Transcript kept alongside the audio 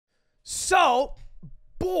So,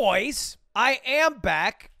 boys, I am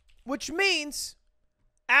back, which means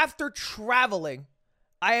after traveling,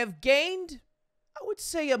 I have gained, I would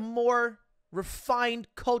say, a more refined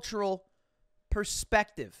cultural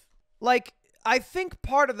perspective. Like, I think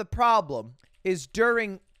part of the problem is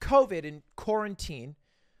during COVID and quarantine,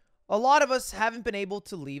 a lot of us haven't been able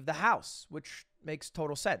to leave the house, which makes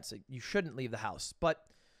total sense. You shouldn't leave the house. But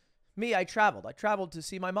me, I traveled. I traveled to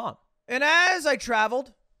see my mom. And as I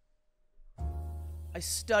traveled, I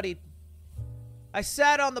studied. I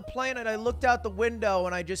sat on the plane and I looked out the window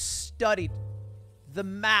and I just studied the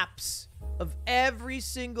maps of every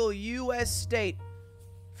single U.S. state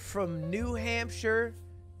from New Hampshire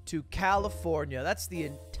to California. That's the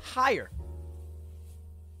entire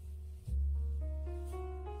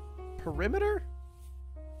perimeter?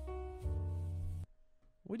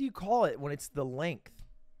 What do you call it when it's the length?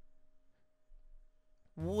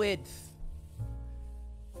 Width.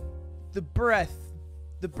 The breadth.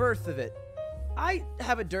 The birth of it. I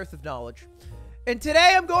have a dearth of knowledge. And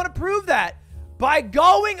today I'm going to prove that by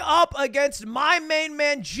going up against my main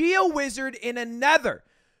man, Geoguessr, in another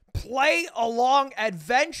play-along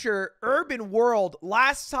adventure urban world.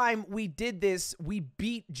 Last time we did this, we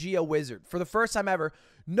beat Geoguessr for the first time ever.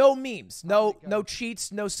 No memes, no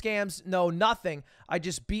cheats, no scams, no nothing. I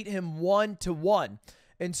just beat him 1-1.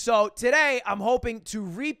 And so today I'm hoping to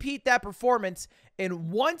repeat that performance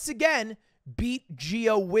and once again beat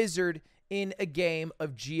Geoguessr in a game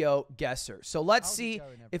of Geoguessr. So let's see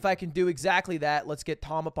if I can do exactly that. Let's get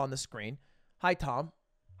Tom up on the screen. Hi, Tom.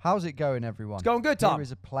 How's it going, everyone? It's going good, Tom. Here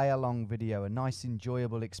is a play-along video, a nice,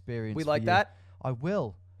 enjoyable experience. We like that. I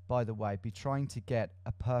will, by the way, be trying to get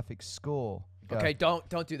a perfect score. Okay, don't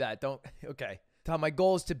do that. Don't. Okay, Tom. My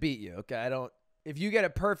goal is to beat you. Okay, I don't. If you get a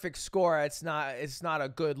perfect score, it's not a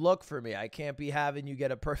good look for me. I can't be having you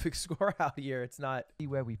get a perfect score out here. It's not. See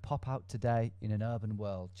where we pop out today in an urban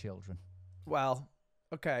world, children. Well,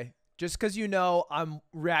 okay. Just because you know I'm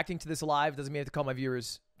reacting to this live doesn't mean I have to call my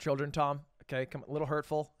viewers children, Tom. Okay, come a little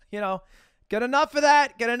hurtful. You know, get enough of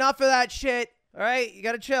that. Get enough of that shit. All right, you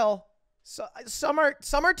gotta chill. So,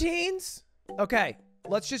 summer teens. Okay,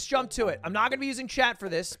 let's just jump to it. I'm not gonna be using chat for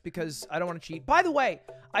this because I don't want to cheat. By the way,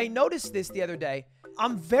 I noticed this the other day.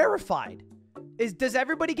 I'm verified. Does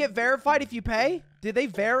everybody get verified if you pay?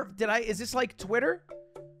 Is this like Twitter?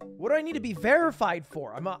 What do I need to be verified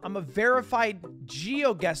for? I'm a verified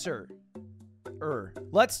Geoguessr.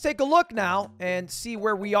 Let's take a look now and see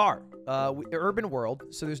where we are. Urban world.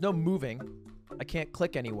 So there's no moving. I can't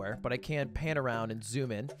click anywhere, but I can pan around and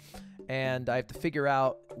zoom in. And I have to figure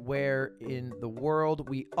out where in the world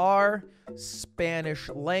we are. Spanish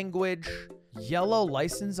language. Yellow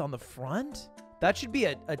license on the front? That should be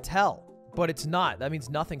a tell, but it's not. That means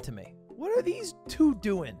nothing to me. What are these two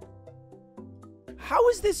doing? How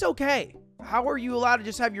is this okay? How are you allowed to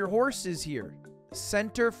just have your horses here?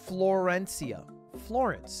 Center Florencia.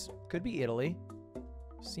 Florence. Could be Italy.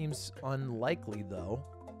 Seems unlikely, though.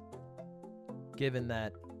 Given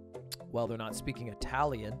that, well, they're not speaking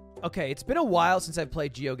Italian. Okay, it's been a while since I've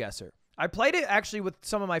played Geoguessr. I played it actually with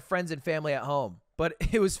some of my friends and family at home. But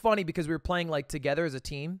it was funny because we were playing like together as a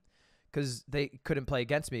team. Because they couldn't play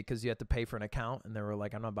against me because you had to pay for an account. And they were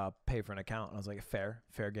like, I'm not about to pay for an account. And I was like, fair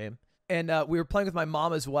game. And we were playing with my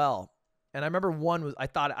mom as well. And I remember one was, I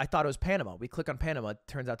thought it was Panama. We click on Panama. It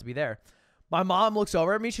turns out to be there. My mom looks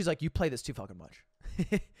over at me. She's like, you play this too fucking much.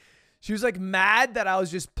 She was like mad that I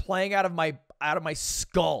was just playing out of my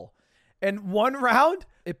skull. And one round,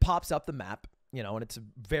 it pops up the map, you know, and it's a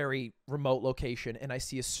very remote location. And I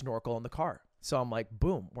see a snorkel in the car. So I'm like,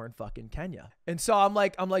 boom, we're in fucking Kenya. And so I'm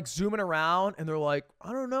like zooming around and they're like,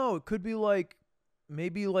 I don't know. It could be like,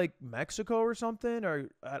 maybe like Mexico or something, or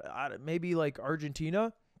maybe like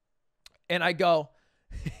Argentina. And I go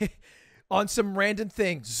on some random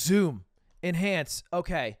thing, zoom, enhance.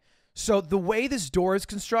 Okay. So the way this door is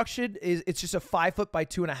constructed is it's just a 5 foot by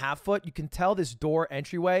 2.5 foot. You can tell this door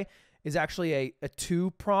entryway is actually a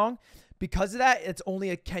 2-prong. Because of that, it's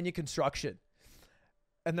only a Kenya construction.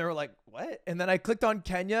 And they were like, what? And then I clicked on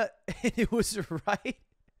Kenya and it was right.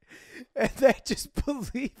 And they just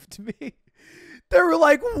believed me. They were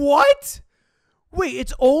like, what? Wait,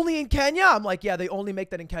 it's only in Kenya? I'm like, yeah, they only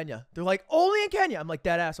make that in Kenya. They're like, only in Kenya. I'm like,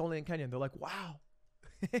 dead ass, only in Kenya. And they're like, wow.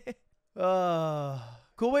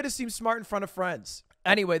 Cool way to seem smart in front of friends.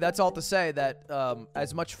 Anyway, that's all to say that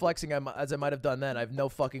as much flexing as I might have done then, I have no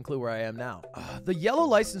fucking clue where I am now. The yellow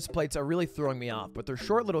license plates are really throwing me off, but they're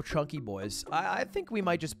short little chunky boys. I think we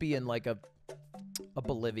might just be in like a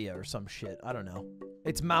Bolivia or some shit. I don't know.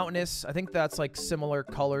 It's mountainous. I think that's like similar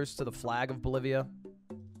colors to the flag of Bolivia.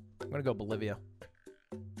 I'm gonna go Bolivia.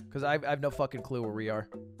 Because I have no fucking clue where we are.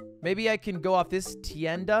 Maybe I can go off this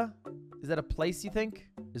Tienda. Is that a place, you think?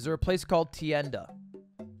 Is there a place called Tienda?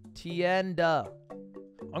 Tienda.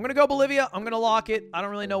 I'm gonna go Bolivia. I'm gonna lock it. I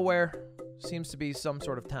don't really know where. Seems to be some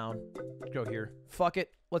sort of town. Go here. Fuck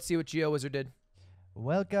it. Let's see what Geoguessr did.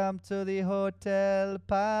 Welcome to the Hotel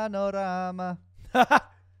Panorama. I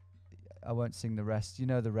won't sing the rest. You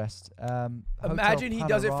know the rest. Imagine he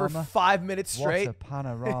does it for 5 minutes straight. What a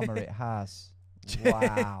panorama it has.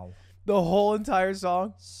 Wow. The whole entire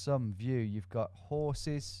song. Some view. You've got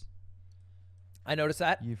horses. I noticed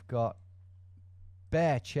that. You've got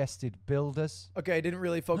bare-chested builders. Okay, I didn't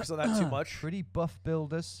really focus on that too much. Pretty buff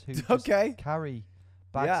builders who just carry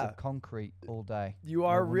bags of concrete all day. You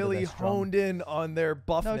are really honed in on their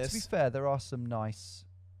buffness. No, to be fair, there are some nice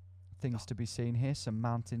things to be seen here. Some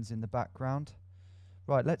mountains in the background.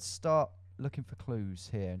 Right, let's start looking for clues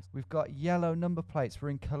here. We've got yellow number plates. We're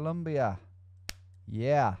in Colombia.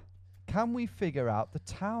 Yeah. Can we figure out the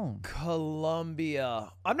town?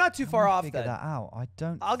 Colombia. I'm not too far off then. Figure that out. I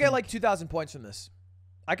don't. I'll get like 2,000 points from this.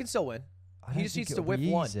 I can still win. He just needs to whip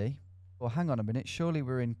one. Well, hang on a minute. Surely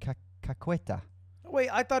we're in Caqueta. Wait,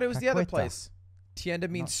 I thought it was the other place. Tienda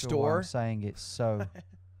means store. I'm saying it's so.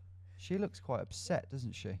 She looks quite upset,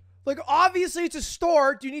 doesn't she? Like, obviously it's a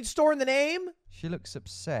store. Do you need store in the name? She looks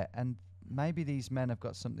upset, and maybe these men have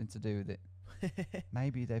got something to do with it.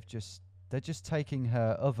 Maybe they're just taking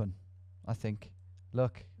her oven, I think.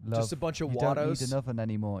 Look, love. Just a bunch of you Wattos. Don't need an oven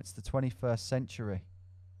anymore. It's the 21st century.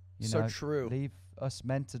 You know, true. Leave us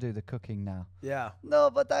men to do the cooking now. Yeah.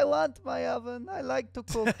 No, but I want my oven. I like to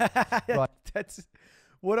cook. Right. That's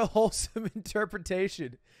what a wholesome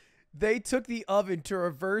interpretation. They took the oven to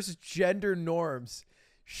reverse gender norms.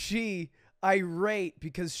 She, irate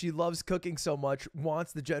because she loves cooking so much,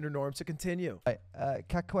 wants the gender norms to continue. Right,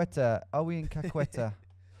 Caqueta. Are we in Caqueta?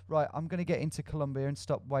 Right, I'm going to get into Colombia and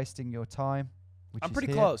stop wasting your time. I'm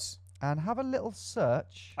pretty close. And have a little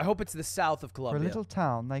search. I hope it's the south of Colombia. For a little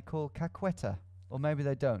town they call Caqueta. Or maybe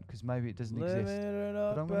they don't, because maybe it doesn't exist.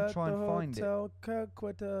 But I'm going to try and find it.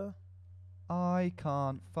 Caqueta. I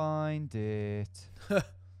can't find it.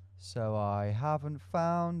 So I haven't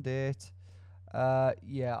found it.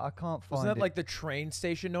 Yeah, I can't find it. Wasn't that like the train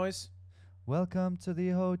station noise? Welcome to the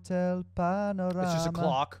Hotel Panorama. It's just a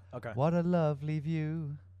clock. Okay. What a lovely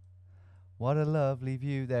view. What a lovely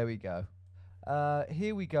view. There we go.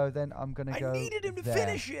 Here we go then. I'm going to go I needed him to there.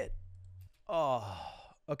 finish it. Oh,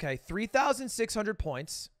 okay. 3,600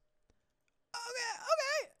 points.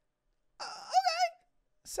 Okay.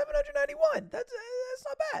 791. That's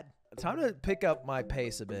not bad. Time to pick up my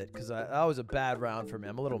pace a bit because that was a bad round for me.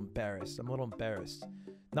 I'm a little embarrassed.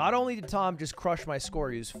 Not only did Tom just crush my score,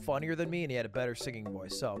 he was funnier than me and he had a better singing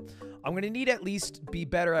voice. So I'm going to need at least be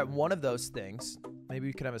better at one of those things. Maybe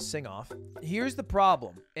we could have a sing-off. Here's the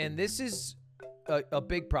problem, and this is a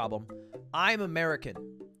big problem. I'm American.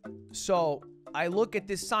 So I look at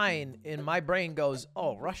this sign and my brain goes,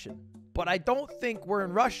 oh, Russian. But I don't think we're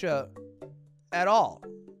in Russia at all.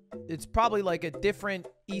 It's probably like a different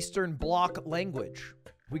Eastern Bloc language.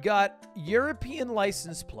 We got European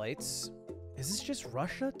license plates. Is this just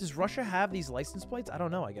Russia? Does Russia have these license plates? I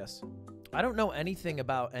don't know, I guess. I don't know anything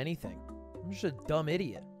about anything. I'm just a dumb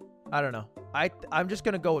idiot. I don't know. I'm just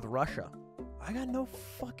going to go with Russia. I got no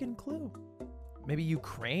fucking clue. Maybe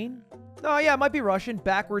Ukraine? No, yeah, it might be Russian.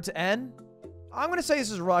 Backwards N. I'm going to say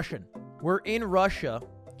this is Russian. We're in Russia.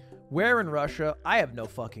 Where in Russia? I have no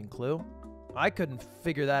fucking clue. I couldn't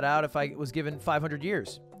figure that out if I was given 500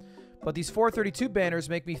 years. But these 432 banners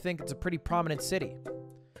make me think it's a pretty prominent city.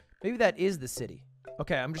 Maybe that is the city.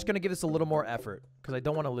 Okay, I'm just going to give this a little more effort because I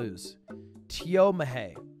don't want to lose.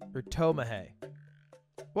 Tiomahe or Tomahe.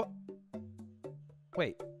 What?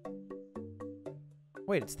 Wait,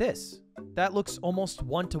 it's this. That looks almost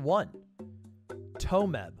 1-to-1.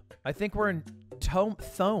 Tomeb. I think we're in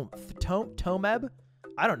Tomeb.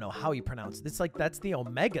 I don't know how you pronounce it. It's like that's the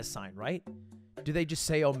omega sign, right? Do they just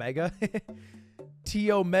say omega?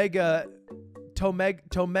 T-omega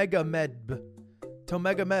Tomega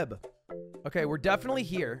Meb. Okay, we're definitely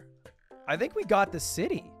here. I think we got the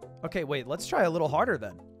city. Okay, wait, let's try a little harder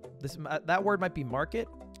then. That word might be market.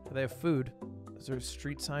 They have food. Is there a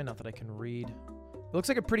street sign? Not that I can read. It looks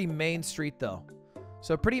like a pretty main street though.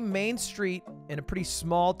 So a pretty main street in a pretty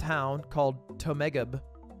small town called Tomegab.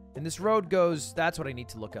 And this road goes, that's what I need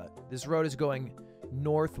to look at. This road is going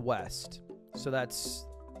northwest. So that's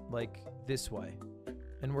like this way.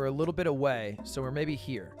 And we're a little bit away, so we're maybe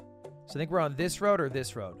here. So I think we're on this road or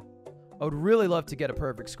this road. I would really love to get a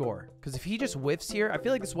perfect score. Because if he just whiffs here, I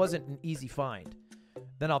feel like this wasn't an easy find.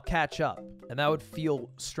 Then I'll catch up. And that would feel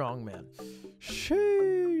strong, man.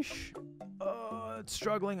 Sheesh. It's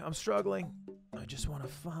struggling. I'm struggling. just want to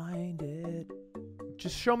find it.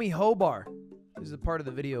 Just show me Hobart. This is the part of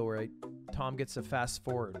the video where Tom gets a fast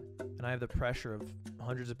forward, and I have the pressure of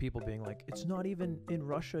hundreds of people being like, it's not even in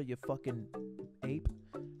Russia, you fucking ape.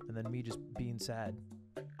 And then me just being sad.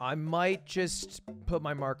 I might just put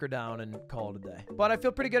my marker down and call it a day. But I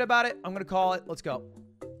feel pretty good about it. I'm going to call it. Let's go.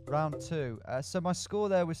 Round 2. So my score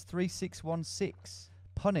there was 3616.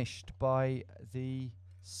 Punished by the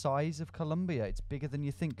size of Colombia. It's bigger than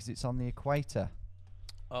you think because it's on the equator.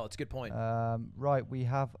 Oh, it's a good point. Right, we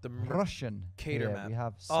have the Russian Cater here. map. We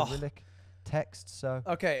have Cyrillic text. So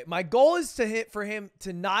okay, my goal is to hit for him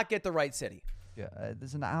to not get the right city. yeah,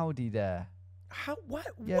 there's an Audi there. How? What?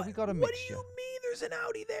 Yeah, what, we got a What mixture. do you mean there's an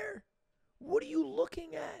Audi there? What are you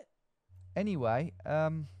looking at? Anyway,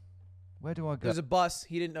 where do I go? There's a bus.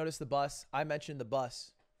 He didn't notice the bus. I mentioned the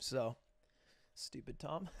bus. So, stupid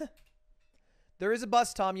Tom. There is a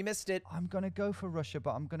bus, Tom. You missed it. I'm going to go for Russia,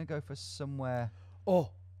 but I'm going to go for somewhere Oh,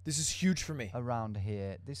 this is huge for me. around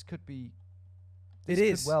here. This could be... It This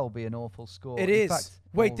is. could well be an awful score. It In is. fact,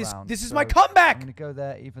 Wait, all this round. is So my comeback. I'm going to go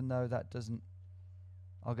there, even though that doesn't...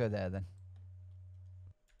 I'll go there then.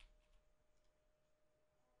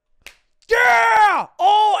 Yeah!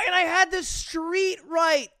 Oh, and I had the street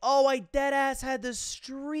right. Oh, I deadass had the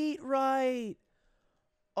street right.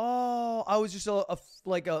 Oh, I was just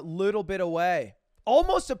like a little bit away.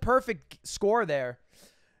 Almost a perfect score there.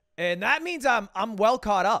 And that means I'm well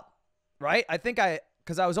caught up, right? I think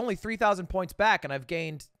because I was only 3,000 points back and I've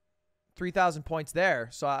gained 3,000 points there.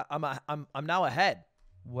 So I'm now ahead.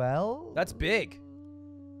 Well... That's big.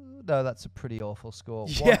 No, that's a pretty awful score.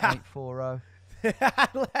 Yeah. 1840.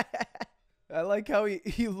 I like how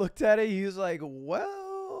he looked at it. He was like,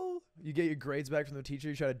 well, you get your grades back from the teacher.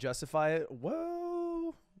 You try to justify it.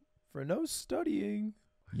 Well, for no studying.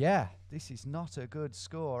 Yeah, this is not a good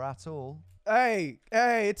score at all. Hey,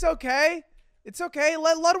 it's okay. It's okay.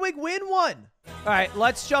 Let Ludwig win one. All right,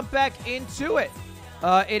 let's jump back into it.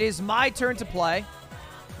 It is my turn to play.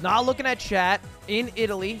 Not looking at chat. In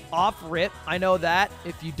Italy, off rip. I know that.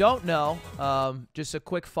 If you don't know, just a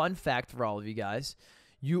quick fun fact for all of you guys.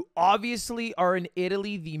 You obviously are in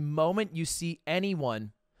Italy the moment you see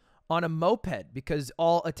anyone on a moped because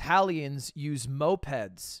all Italians use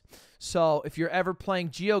mopeds. So if you're ever playing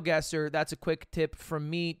Geoguessr, that's a quick tip from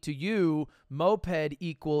me to you. Moped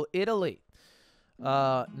equal Italy.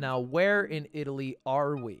 Now, where in Italy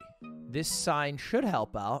are we? This sign should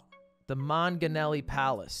help out. The Manganelli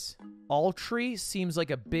Palace. Altri seems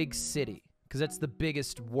like a big city because that's the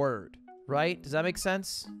biggest word, right? Does that make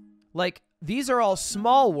sense? Like, these are all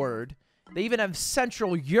small word. They even have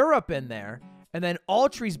Central Europe in there. And then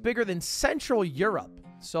Altri's bigger than Central Europe.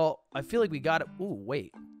 So I feel like we got it. Ooh,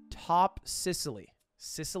 wait. Top Sicily.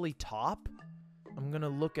 Sicily top? I'm going to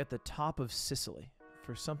look at the top of Sicily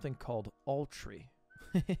for something called Altri.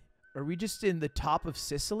 Are we just in the top of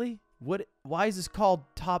Sicily? What? Why is this called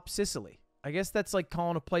Top Sicily? I guess that's like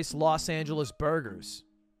calling a place Los Angeles Burgers.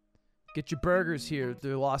 Get your burgers here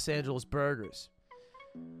through Los Angeles Burgers.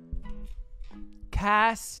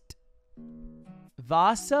 Cast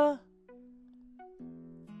Vasa?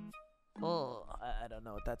 Oh, I don't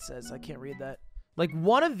know what that says. I can't read that. Like,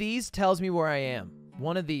 one of these tells me where I am.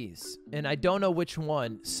 One of these. And I don't know which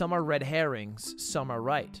one. Some are red herrings. Some are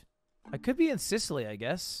right. I could be in Sicily, I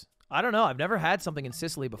guess. I don't know. I've never had something in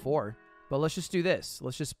Sicily before. But let's just do this.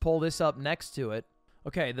 Let's just pull this up next to it.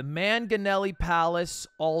 Okay, the Manganelli Palace,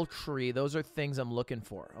 Altri. Those are things I'm looking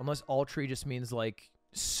for. Unless Altri just means, like,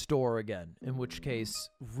 store again. In which case,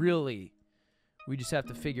 really, we just have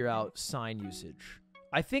to figure out sign usage.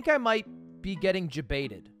 I think I might be getting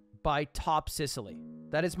debated by Top Sicily.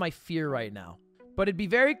 That is my fear right now. But it'd be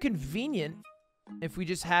very convenient if we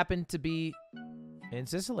just happened to be in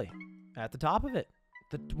Sicily, at the top of it.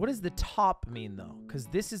 What does the top mean, though? Because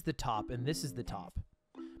this is the top and this is the top.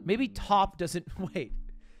 Maybe top doesn't... Wait.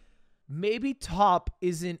 Maybe top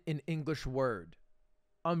isn't an English word.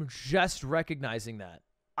 I'm just recognizing that.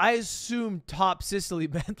 I assumed Top Sicily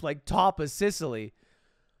meant like top of Sicily.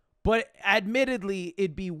 But admittedly,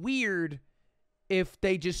 it'd be weird if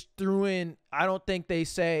they just threw in... I don't think they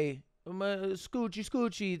say... Scoochie,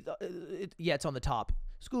 scoochie. Yeah, it's on the top.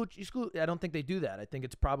 Scoochie, scoochie. I don't think they do that. I think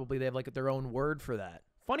it's probably they have like their own word for that.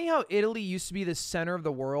 Funny how Italy used to be the center of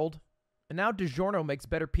the world, and now DiGiorno makes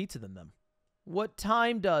better pizza than them. What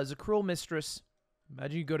time does a cruel mistress?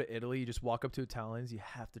 Imagine you go to Italy, you just walk up to Italians. You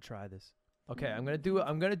have to try this. Okay, I'm gonna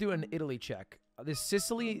do an Italy check. This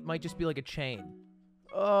Sicily might just be like a chain.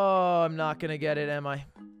 Oh, I'm not gonna get it, am I?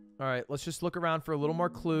 All right, let's just look around for a little more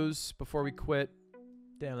clues before we quit.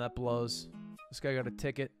 Damn, that blows. This guy got a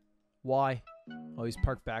ticket. Why? Oh, he's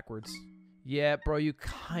parked backwards. Yeah, bro, you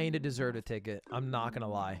kind of deserve a ticket. I'm not going to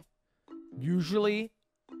lie. Usually,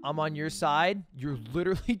 I'm on your side. You're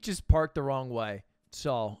literally just parked the wrong way.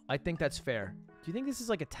 So, I think that's fair. Do you think this is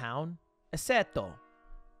like a town? Eseto.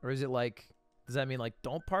 Or is it like, does that mean like,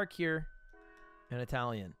 don't park here in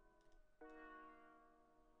Italian?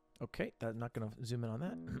 Okay, I'm not going to zoom in on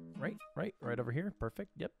that. right over here.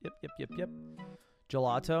 Perfect. Yep.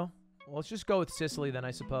 Gelato. Well, let's just go with Sicily then,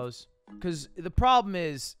 I suppose. Because the problem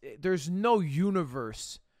is, there's no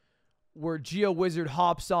universe where Geoguessr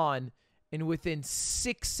hops on and within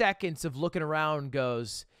 6 seconds of looking around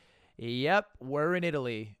goes, yep, we're in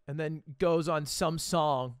Italy. And then goes on some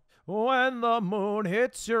song. When the moon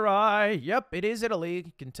hits your eye. Yep, it is Italy.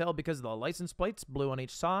 You can tell because the license plate's blue on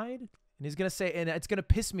each side. And he's going to say, and it's going to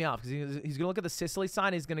piss me off because he's going to look at the Sicily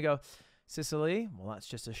sign. He's going to go, Sicily? Well, that's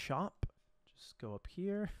just a shop. Just go up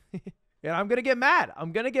here. And I'm going to get mad.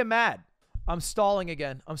 I'm stalling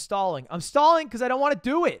again. I'm stalling because I don't want to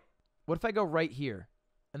do it. What if I go right here?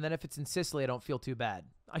 And then if it's in Sicily, I don't feel too bad.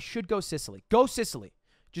 I should go Sicily. Go Sicily.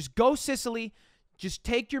 Just go Sicily. Just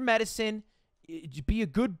take your medicine. Be a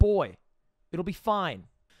good boy. It'll be fine.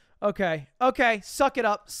 Okay. Suck it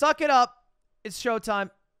up. It's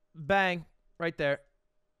showtime. Bang. Right there.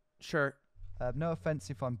 Sure. No offense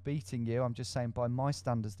if I'm beating you. I'm just saying by my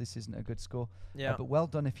standards, this isn't a good score. Yeah. But well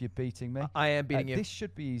done if you're beating me. I am beating you. This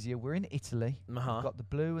should be easier. We're in Italy. We've got the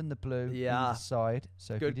blue and the blue yeah. either side.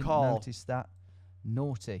 So if good you didn't call. notice that,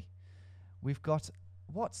 naughty. We've got,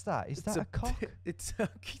 what's that? Is that a cock? It's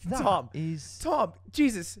Tom. Tom,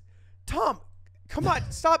 Jesus. Tom, come on,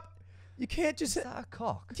 stop. You can't just... Is that a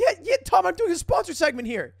cock? Yeah, Tom, I'm doing a sponsor segment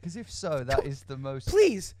here. Because if so, that is the most...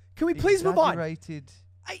 Please, can we please move on?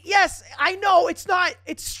 Yes, I know, it's not.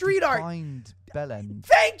 It's street art. Bellend.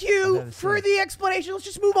 Thank you for the explanation. Let's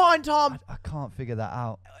just move on, Tom. I can't figure that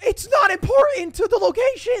out. It's not important to the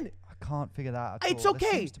location. I can't figure that out at It's all. okay.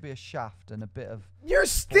 There seems to be a shaft and a bit of... You're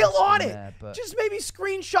still on it. There, just maybe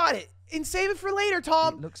screenshot it and save it for later,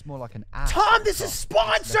 Tom. It looks more like an app. Tom, this is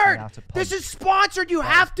sponsored. This is sponsored. You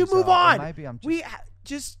have to move on. Maybe I'm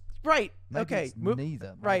just... Right. Maybe okay. It's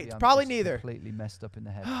neither. Right. Maybe I'm probably just neither. Completely messed up in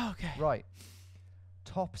the head. Okay. Right.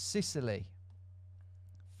 Top Sicily.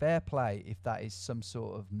 Fair play if that is some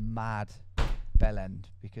sort of mad bellend,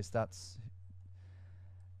 because that's...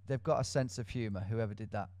 They've got a sense of humour, whoever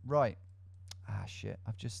did that. Right. Ah, shit.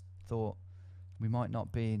 I've just thought we might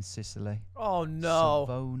not be in Sicily. Oh, no.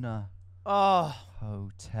 Savona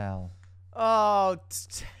Hotel. Oh,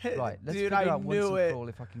 right. Let's dude, figure I out knew once it. and for all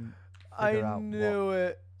if I can figure out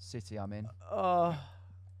what city I'm in.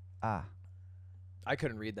 I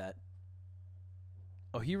couldn't read that.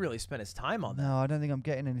 Oh, he really spent his time on that. No, I don't think I'm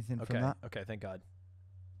getting anything from that. Okay, thank God.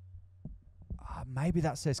 Maybe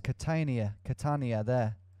that says Catania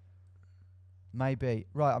there. Maybe.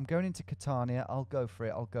 Right, I'm going into Catania. I'll go for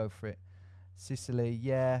it. Sicily,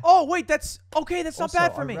 yeah. Oh, wait, that's... Okay, that's not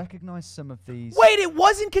bad for me. I recognize some of these... Wait, it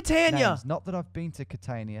was in Catania. Names. Not that I've been to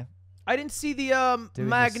Catania. I didn't see the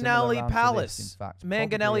Magnelli Palace. This, in fact.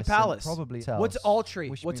 Manganelli Palace. Probably. What's Altry?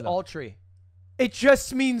 What's Altry? It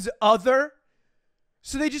just means other.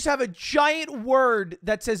 So they just have a giant word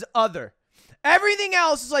that says other. Everything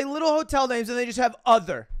else is like little hotel names, and they just have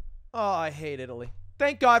other. Oh, I hate Italy.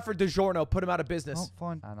 Thank God for DiGiorno. Put him out of business.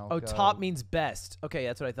 Fine. Oh, top means best. Okay,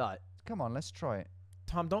 that's what I thought. Come on, let's try it.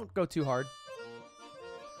 Tom, don't go too hard.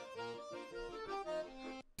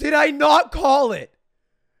 Did I not call it?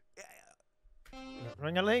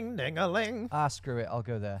 Ring-a-ling, ding-a-ling. Ah, screw it. I'll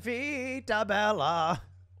go there. Vita Bella.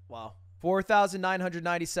 Wow.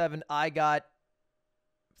 4,997. I got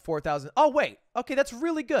 4,000. Oh, wait. Okay, that's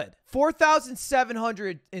really good.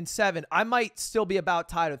 4,707. I might still be about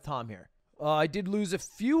tied with Tom here. I did lose a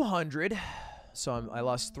few hundred. So I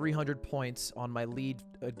lost 300 points on my lead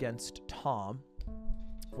against Tom,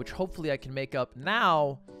 which hopefully I can make up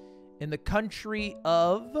now in the country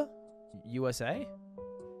of USA.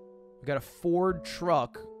 We got a Ford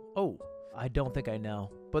truck. Oh, I don't think I know.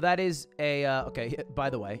 But that is a, okay, by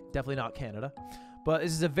the way, definitely not Canada. But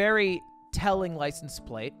this is a very telling license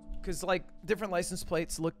plate because, like, different license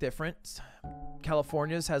plates look different.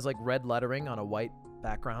 California's has, like, red lettering on a white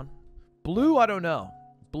background. Blue, I don't know.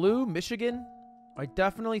 Blue, Michigan. I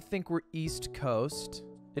definitely think we're East Coast.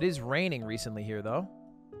 It is raining recently here, though.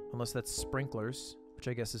 Unless that's sprinklers, which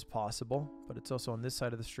I guess is possible. But it's also on this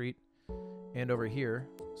side of the street and over here.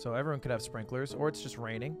 So everyone could have sprinklers, or it's just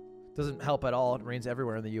raining. Doesn't help at all. It rains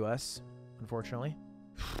everywhere in the U.S., unfortunately.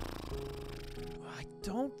 I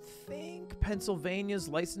don't think Pennsylvania's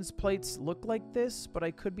license plates look like this, but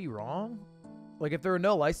I could be wrong. Like, if there were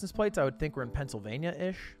no license plates, I would think we're in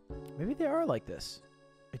Pennsylvania-ish. Maybe they are like this.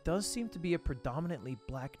 It does seem to be a predominantly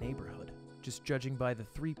black neighborhood. just judging by the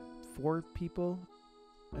 4 people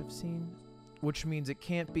I've seen, which means it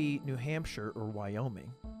can't be New Hampshire or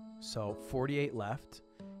Wyoming. So 48 left.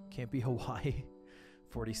 Can't be Hawaii.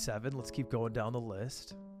 47. Let's keep going down the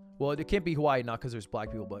list. Well, it can't be Hawaii, not because there's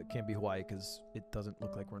black people, but it can't be Hawaii because it doesn't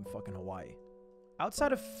look like we're in fucking Hawaii.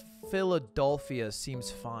 Outside of Philadelphia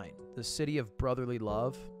seems fine. The city of brotherly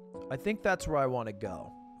love. I think that's where I want to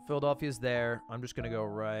go. Philadelphia's there. I'm just going to go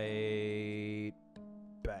right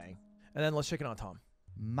bang. And then let's check it on Tom.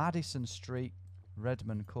 Madison Street,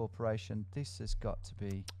 Redmond Corporation. This has got to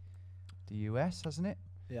be the US, hasn't it?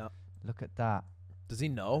 Yeah. Look at that. Does he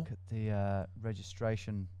know? Look at the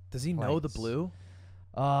registration. Does he know the blue?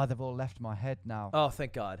 Ah, they've all left my head now. Oh,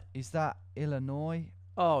 thank God. Is that Illinois?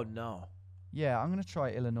 Oh, no. Yeah, I'm going to try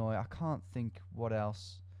Illinois. I can't think what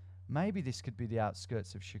else. Maybe this could be the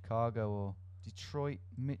outskirts of Chicago or Detroit,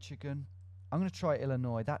 Michigan. I'm going to try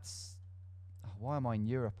Illinois. That's... Oh, why am I in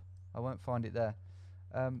Europe? I won't find it there.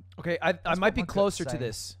 Okay, I might be closer to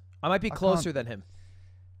this. I might be closer than him.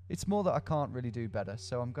 It's more that I can't really do better.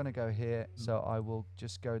 So I'm going to go here. So I will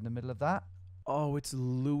just go in the middle of that. Oh, it's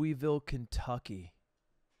Louisville, Kentucky.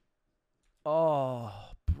 Oh,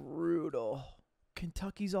 brutal.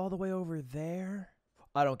 Kentucky's all the way over there?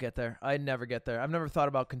 I don't get there. I never get there. I've never thought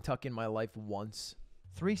about Kentucky in my life once.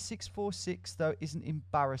 3646, though, isn't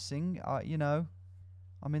embarrassing. You know,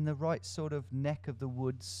 I'm in the right sort of neck of the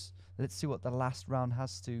woods. Let's see what the last round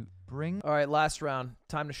has to bring. All right, last round.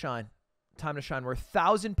 Time to shine. Time to shine. We're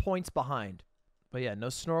 1,000 points behind. But yeah, no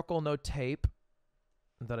snorkel, no tape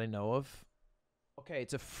that I know of. Okay,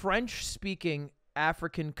 it's a French-speaking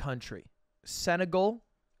African country. Senegal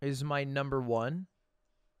is my number 1.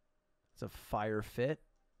 It's a fire fit.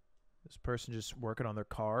 This person just working on their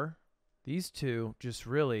car. These two just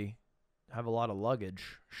really have a lot of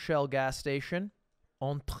luggage. Shell gas station.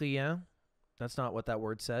 Entrien. That's not what that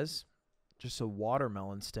word says. Just a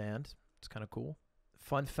watermelon stand. It's kind of cool.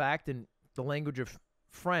 Fun fact, in the language of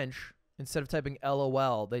French, instead of typing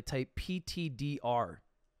LOL, they type PTDR,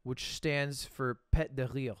 which stands for pet de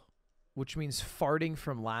rire, which means farting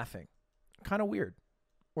from laughing. Kind of weird.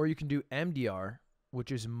 Or you can do MDR,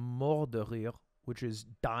 which is mort de rire, which is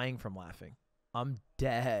dying from laughing. I'm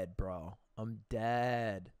dead, bro. I'm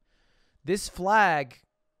dead. This flag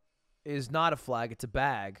is not a flag. It's a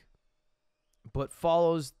bag, but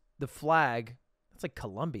follows the flag. It's like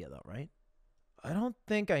Colombia, though, right? I don't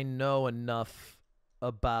think I know enough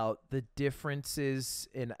about the differences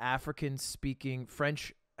in African-speaking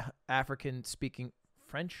countries, French-speaking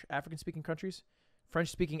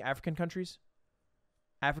African countries,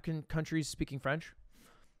 African countries speaking French.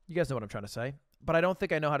 You guys know what I'm trying to say. But I don't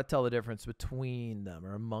think I know how to tell the difference between them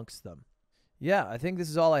or amongst them. Yeah, I think this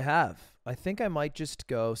is all I have. I think I might just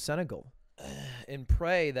go Senegal and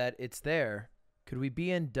pray that it's there. Could we be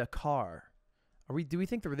in Dakar? Do we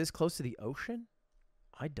think that we're this close to the ocean?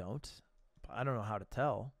 I don't. I don't know how to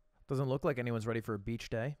tell. Doesn't look like anyone's ready for a beach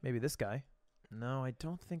day. Maybe this guy. No, I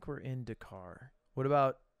don't think we're in Dakar. What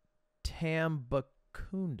about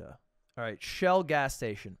Tambacounda? All right, Shell gas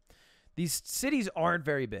station. These cities aren't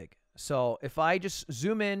very big. So if I just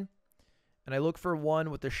zoom in and I look for one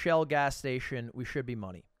with the Shell gas station, we should be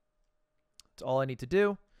money. That's all I need to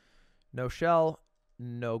do. No Shell,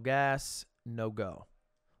 no gas, no go.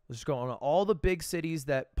 Let's just go on all the big cities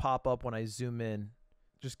that pop up when I zoom in.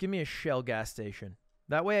 Just give me a Shell gas station.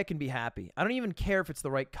 That way I can be happy. I don't even care if it's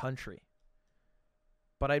the right country.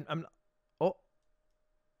 But I'm oh.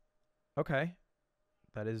 Okay.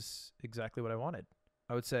 That is exactly what I wanted.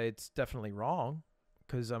 I would say it's definitely wrong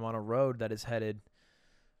because I'm on a road that is headed.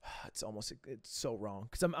 It's so wrong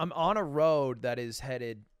because I'm on a road that is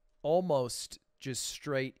headed almost just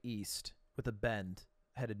straight east with a bend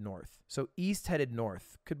headed north. So east headed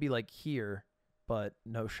north could be like here, but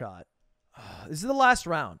no shot. This is the last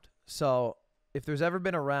round. So if there's ever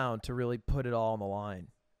been a round to really put it all on the line,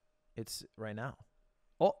 it's right now.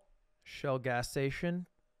 Oh, Shell gas station.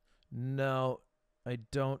 No, I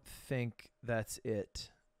don't think that's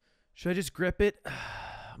it. Should I just grip it?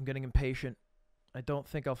 I'm getting impatient. I don't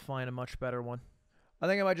think I'll find a much better one. I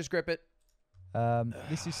think I might just grip it.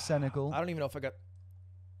 This is Senegal. I don't even know if I got...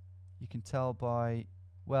 You can tell by...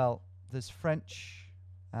 Well, there's French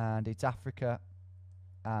and it's Africa.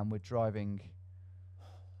 And we're driving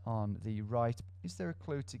on the right. Is there a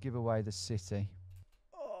clue to give away the city?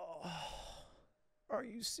 Oh, are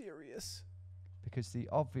you serious? Because the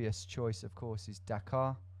obvious choice, of course, is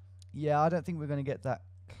Dakar. Yeah, I don't think we're going to get that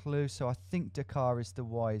clue. So I think Dakar is the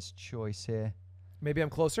wise choice here. Maybe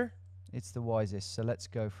I'm closer? It's the wisest. So let's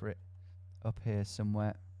go for it. Up here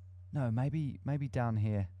somewhere. No, maybe down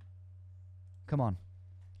here. Come on.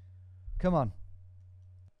 Come on.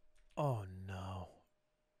 Oh, no.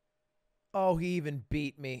 Oh, he even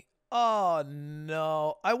beat me. Oh,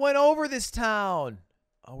 no. I went over this town.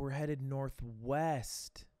 Oh, we're headed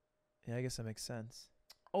northwest. Yeah, I guess that makes sense.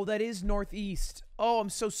 Oh, that is northeast. Oh, I'm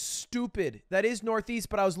so stupid. That is northeast,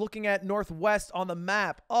 but I was looking at northwest on the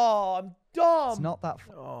map. Oh, I'm dumb. It's not that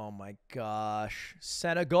far. Oh, my gosh.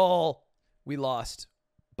 Senegal. We lost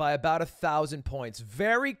by about 1,000 points.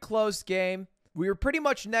 Very close game. We were pretty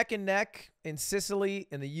much neck and neck in Sicily,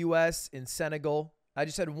 in the U.S., in Senegal. I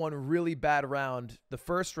just had one really bad round. The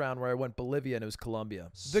first round where I went Bolivia and it was Colombia.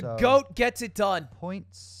 The So, GOAT gets it done.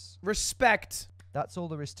 Points. Respect. That's all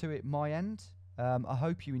there is to it, my end. I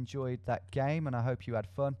hope you enjoyed that game and I hope you had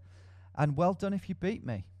fun. And well done if you beat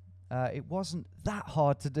me. It wasn't that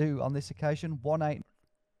hard to do on this occasion. 1-8.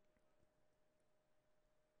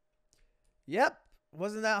 Yep.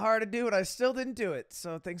 Wasn't that hard to do, and I still didn't do it.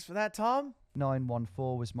 So thanks for that, Tom.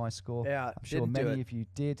 9-1-4 was my score. Yeah, I'm sure didn't do many it. of you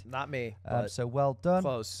did. Not me. But So well done.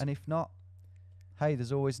 close. And if not, hey,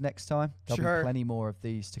 there's always next time. There'll Sure. be plenty more of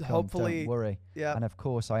these to come. Hopefully, don't worry. yeah. And of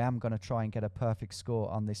course, I am going to try and get a perfect score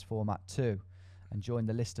on this format too, and join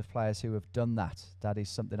the list of players who have done that. That is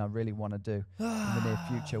something I really want to do in the near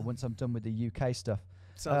future once I'm done with the UK stuff.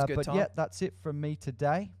 Sounds good, but Tom. yeah, that's it from me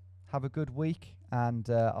today. Have a good week, and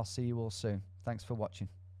I'll see you all soon. Thanks for watching.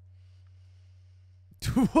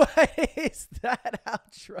 What is that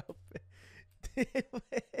outro?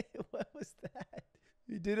 What was that?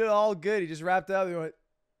 He did it all good. He just wrapped up. He went,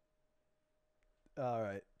 all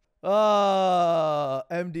right.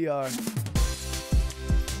 MDR.